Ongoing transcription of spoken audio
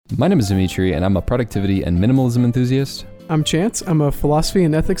My name is Dimitri, and I'm a productivity and minimalism enthusiast. I'm Chance. I'm a philosophy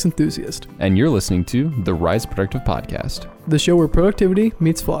and ethics enthusiast. And you're listening to the Rise Productive Podcast, the show where productivity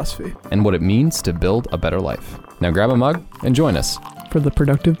meets philosophy. And what it means to build a better life. Now grab a mug and join us for the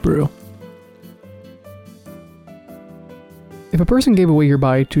Productive Brew. If a person gave away your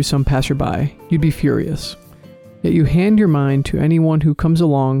body to some passerby, you'd be furious. Yet you hand your mind to anyone who comes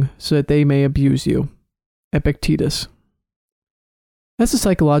along so that they may abuse you. Epictetus. As the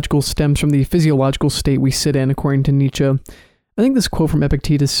psychological stems from the physiological state we sit in, according to Nietzsche, I think this quote from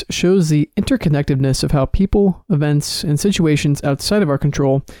Epictetus shows the interconnectedness of how people, events, and situations outside of our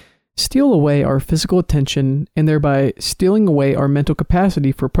control steal away our physical attention and thereby stealing away our mental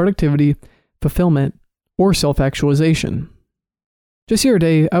capacity for productivity, fulfillment, or self-actualization. Just the other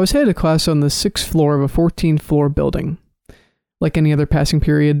day, I was headed to class on the 6th floor of a 14th-floor building. Like any other passing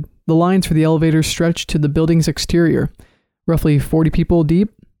period, the lines for the elevator stretched to the building's exterior, roughly 40 people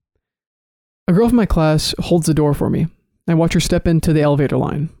deep. A girl from my class holds the door for me. I watch her step into the elevator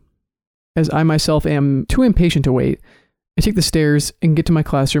line. As I myself am too impatient to wait, I take the stairs and get to my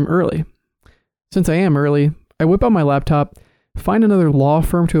classroom early. Since I am early, I whip out my laptop, find another law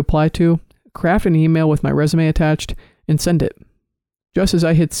firm to apply to, craft an email with my resume attached, and send it. Just as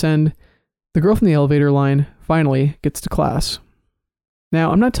I hit send, the girl from the elevator line finally gets to class.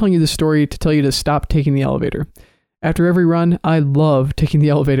 Now, I'm not telling you this story to tell you to stop taking the elevator. After every run, I love taking the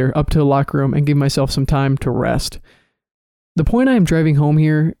elevator up to the locker room and give myself some time to rest. The point I am driving home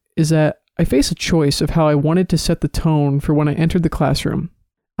here is that I face a choice of how I wanted to set the tone for when I entered the classroom: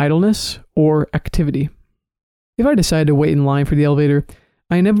 idleness or activity. If I decided to wait in line for the elevator,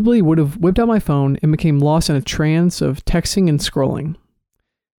 I inevitably would have whipped out my phone and became lost in a trance of texting and scrolling.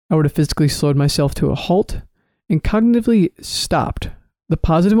 I would have physically slowed myself to a halt and cognitively stopped the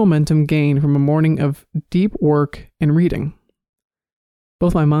positive momentum gained from a morning of deep work and reading.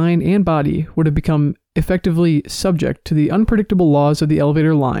 Both my mind and body would have become effectively subject to the unpredictable laws of the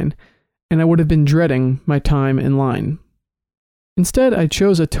elevator line, and I would have been dreading my time in line. Instead, I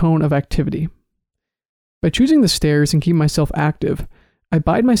chose a tone of activity. By choosing the stairs and keeping myself active, I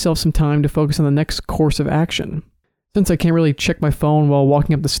bide myself some time to focus on the next course of action. Since I can't really check my phone while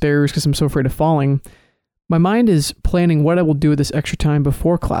walking up the stairs because I'm so afraid of falling, my mind is planning what I will do with this extra time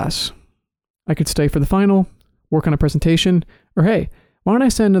before class. I could stay for the final, work on a presentation, or hey, why don't I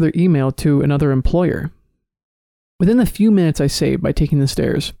send another email to another employer? Within the few minutes I saved by taking the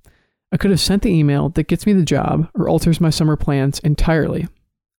stairs, I could have sent the email that gets me the job or alters my summer plans entirely.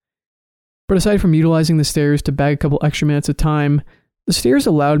 But aside from utilizing the stairs to bag a couple extra minutes of time, the stairs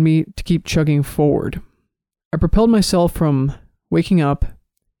allowed me to keep chugging forward. I propelled myself from waking up,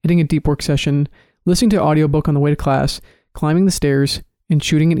 hitting a deep work session, listening to an audiobook on the way to class, climbing the stairs, and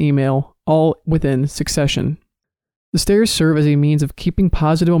shooting an email, all within succession. The stairs serve as a means of keeping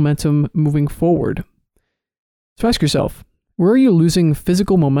positive momentum moving forward. So ask yourself, where are you losing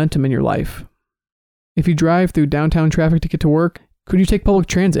physical momentum in your life? If you drive through downtown traffic to get to work, could you take public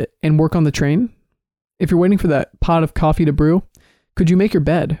transit and work on the train? If you're waiting for that pot of coffee to brew, could you make your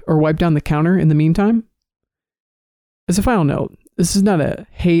bed or wipe down the counter in the meantime? As a final note, this is not a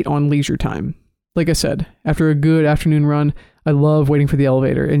hate on leisure time. Like I said, after a good afternoon run, I love waiting for the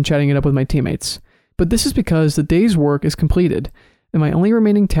elevator and chatting it up with my teammates. But this is because the day's work is completed, and my only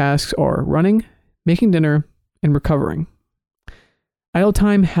remaining tasks are running, making dinner, and recovering. Idle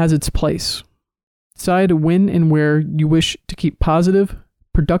time has its place. Decide when and where you wish to keep positive,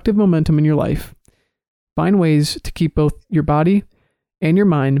 productive momentum in your life. Find ways to keep both your body and your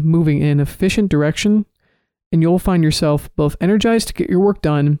mind moving in an efficient direction, and you'll find yourself both energized to get your work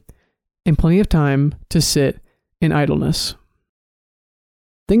done and plenty of time to sit in idleness.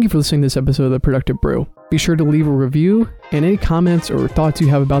 Thank you for listening to this episode of The Productive Brew. Be sure to leave a review and any comments or thoughts you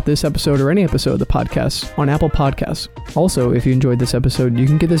have about this episode or any episode of the podcast on Apple Podcasts. Also, if you enjoyed this episode, you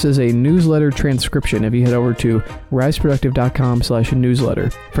can get this as a newsletter transcription if you head over to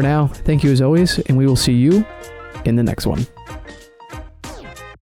riseproductive.com/newsletter. For now, thank you as always, and we will see you in the next one.